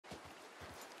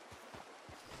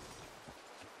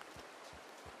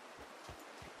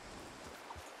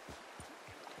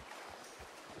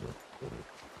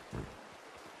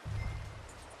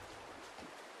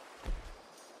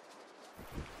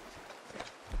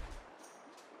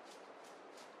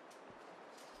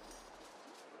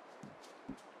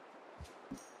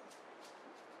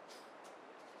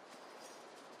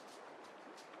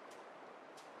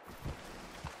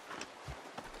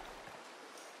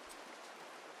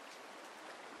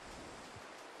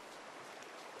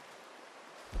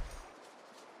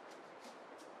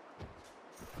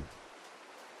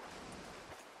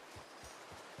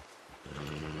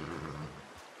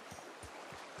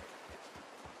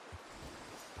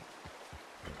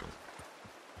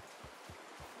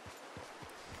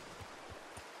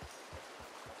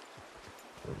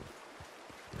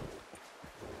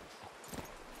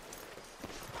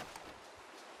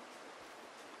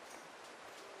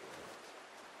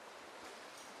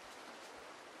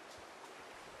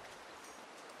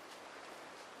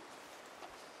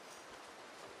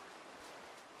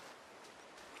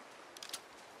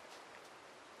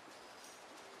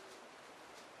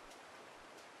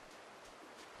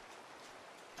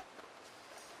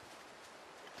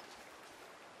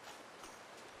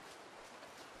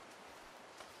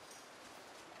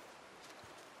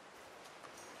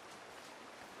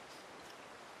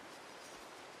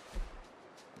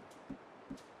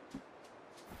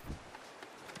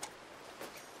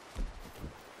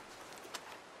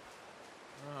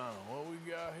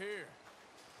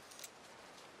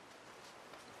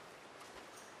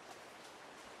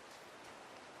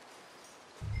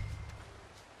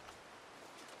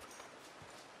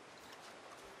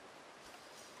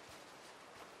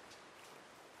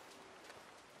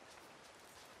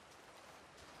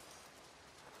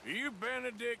You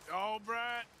Benedict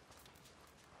Albright?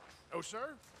 Oh, sir?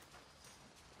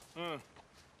 Huh.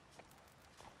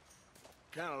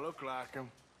 Kinda look like him.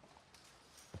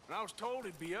 And I was told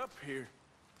he'd be up here.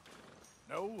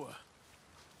 No,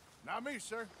 not me,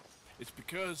 sir. It's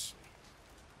because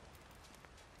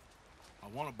I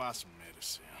want to buy some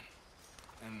medicine.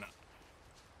 And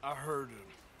I heard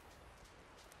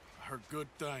good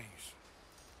things.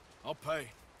 I'll pay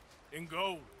in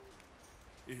gold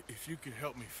if you could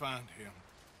help me find him.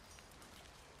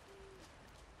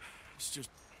 It's just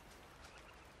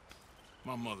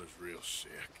my mother's real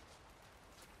sick.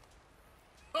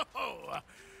 Oh,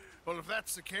 well, if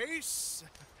that's the case,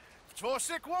 if it's for a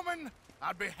sick woman,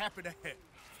 I'd be happy to help.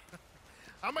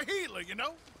 I'm a healer, you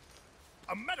know?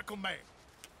 A medical man.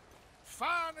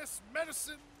 Finest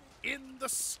medicine in the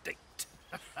state.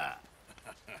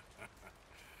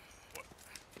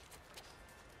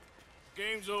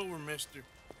 Game's over, mister.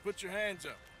 Put your hands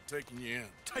up. I'm taking you in.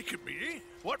 Taking me in?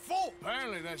 What for?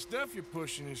 Apparently that stuff you're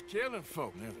pushing is killing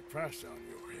folk. There's a price on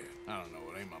your head. I don't know,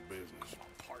 it ain't my business. Come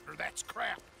on, partner, that's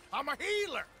crap. I'm a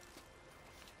healer.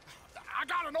 I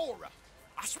got an aura.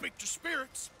 I speak to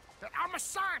spirits. I'm a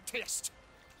scientist.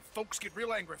 Folks get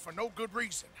real angry for no good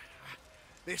reason.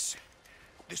 This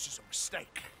is a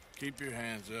mistake. Keep your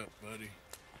hands up, buddy.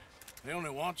 They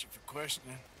only want you for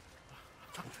questioning.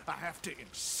 I have to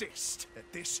insist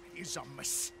that this is a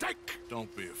mistake.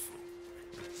 Don't be a fool.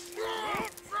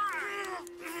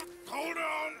 Hold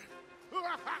on.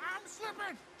 I'm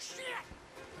slipping. Shit.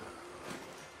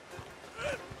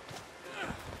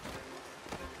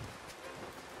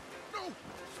 No.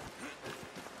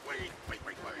 Wait.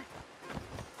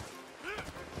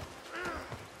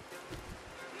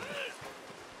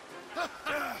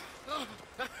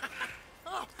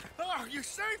 Oh, you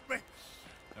saved me.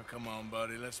 Now come on,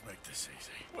 buddy, let's make this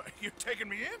easy. What, you taking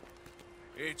me in?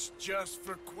 It's just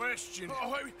for questioning.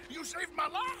 Oh, you saved my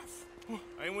life.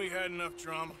 Ain't we had enough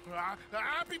drama?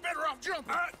 I'd be better off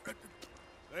jumping.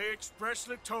 They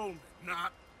expressly told me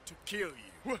not to kill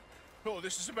you. Oh,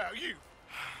 this is about you.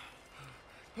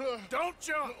 Don't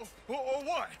jump! Or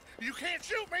what? You can't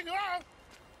shoot me, no!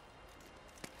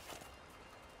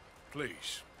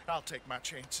 Please. I'll take my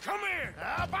chance. Come here!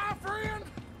 Bye, friend!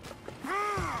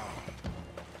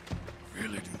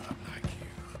 Really do not like